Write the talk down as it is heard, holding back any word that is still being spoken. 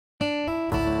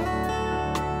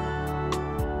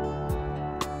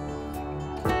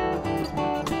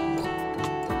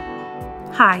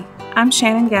Hi, I'm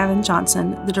Shannon Gavin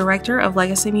Johnson, the Director of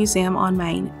Legacy Museum on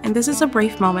Main, and this is a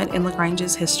brief moment in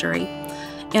LaGrange's history.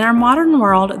 In our modern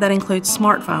world that includes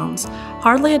smartphones,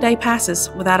 hardly a day passes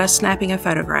without us snapping a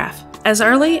photograph. As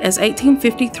early as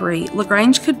 1853,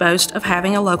 LaGrange could boast of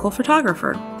having a local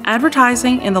photographer.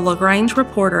 Advertising in the LaGrange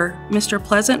Reporter, Mr.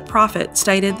 Pleasant Prophet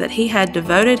stated that he had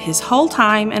devoted his whole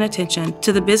time and attention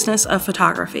to the business of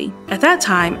photography. At that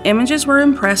time, images were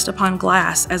impressed upon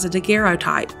glass as a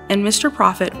daguerreotype, and Mr.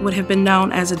 Prophet would have been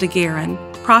known as a daguerrean.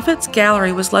 Prophet's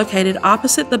gallery was located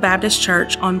opposite the Baptist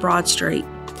Church on Broad Street.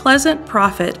 Pleasant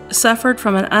Prophet suffered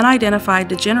from an unidentified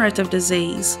degenerative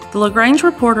disease. The LaGrange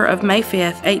Reporter of May 5,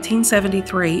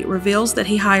 1873 reveals that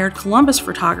he hired Columbus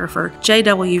photographer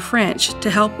J.W. French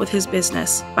to help with his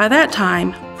business. By that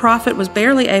time, Prophet was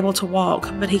barely able to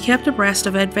walk, but he kept abreast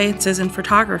of advances in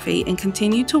photography and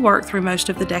continued to work through most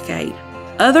of the decade.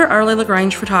 Other early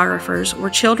LaGrange photographers were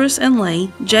Childress and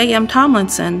Lee, J.M.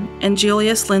 Tomlinson, and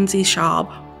Julius Lindsay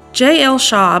Schaub. J.L.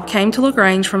 Schaub came to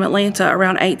LaGrange from Atlanta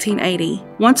around 1880.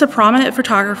 Once a prominent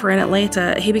photographer in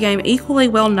Atlanta, he became equally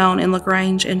well known in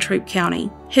LaGrange and Troup County.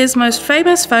 His most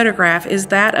famous photograph is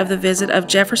that of the visit of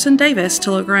Jefferson Davis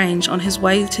to LaGrange on his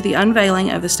way to the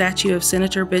unveiling of the statue of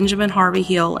Senator Benjamin Harvey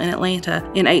Hill in Atlanta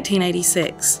in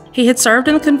 1886. He had served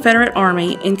in the Confederate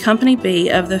Army in Company B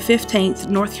of the 15th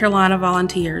North Carolina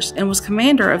Volunteers and was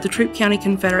commander of the Troup County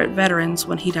Confederate Veterans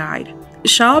when he died.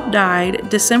 Schaub died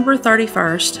December 31,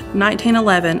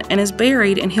 1911, and is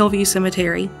buried in Hillview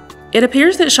Cemetery. It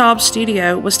appears that Schaub's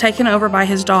studio was taken over by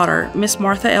his daughter, Miss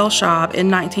Martha L. Schaub, in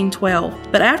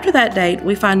 1912, but after that date,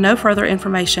 we find no further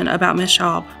information about Miss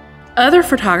Schaub. Other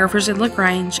photographers in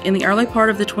LaGrange in the early part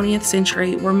of the 20th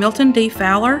century were Milton D.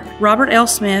 Fowler, Robert L.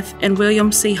 Smith, and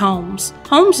William C. Holmes.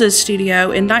 Holmes's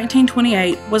studio in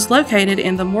 1928 was located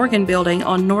in the Morgan Building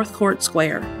on North Court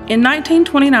Square. In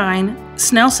 1929,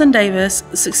 Snelson Davis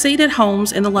succeeded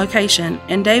Holmes in the location,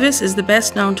 and Davis is the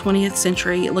best-known 20th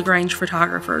century LaGrange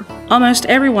photographer. Almost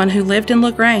everyone who lived in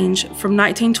LaGrange from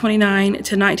 1929 to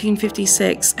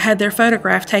 1956 had their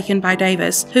photograph taken by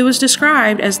Davis, who was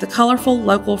described as the colorful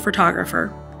local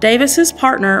photographer. Davis's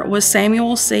partner was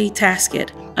Samuel C.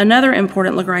 Taskett, another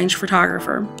important LaGrange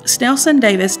photographer. Snelson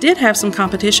Davis did have some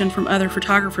competition from other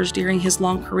photographers during his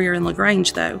long career in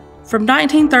LaGrange, though. From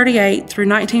 1938 through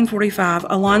 1945,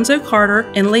 Alonzo Carter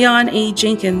and Leon E.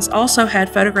 Jenkins also had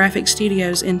photographic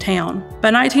studios in town. By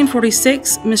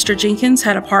 1946, Mr. Jenkins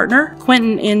had a partner,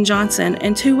 Quentin N. Johnson,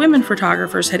 and two women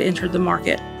photographers had entered the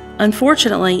market.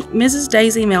 Unfortunately, Mrs.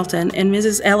 Daisy Melton and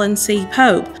Mrs. Ellen C.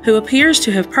 Pope, who appears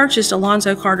to have purchased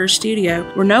Alonzo Carter's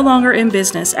studio, were no longer in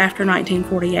business after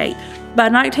 1948. By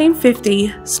 1950,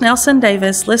 Snelson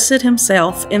Davis listed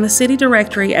himself in the city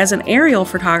directory as an aerial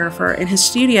photographer, and his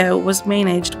studio was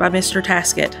managed by Mr.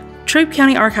 Taskett. Troup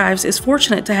County Archives is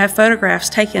fortunate to have photographs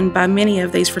taken by many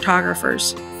of these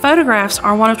photographers. Photographs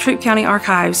are one of Troup County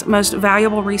Archives' most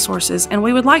valuable resources, and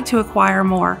we would like to acquire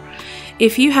more.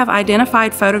 If you have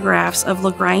identified photographs of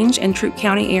LaGrange and Troup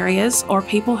County areas or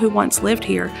people who once lived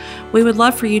here, we would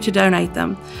love for you to donate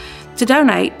them. To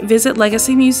donate, visit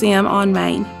Legacy Museum on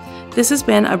Main. This has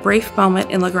been a brief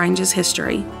moment in LaGrange's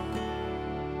history.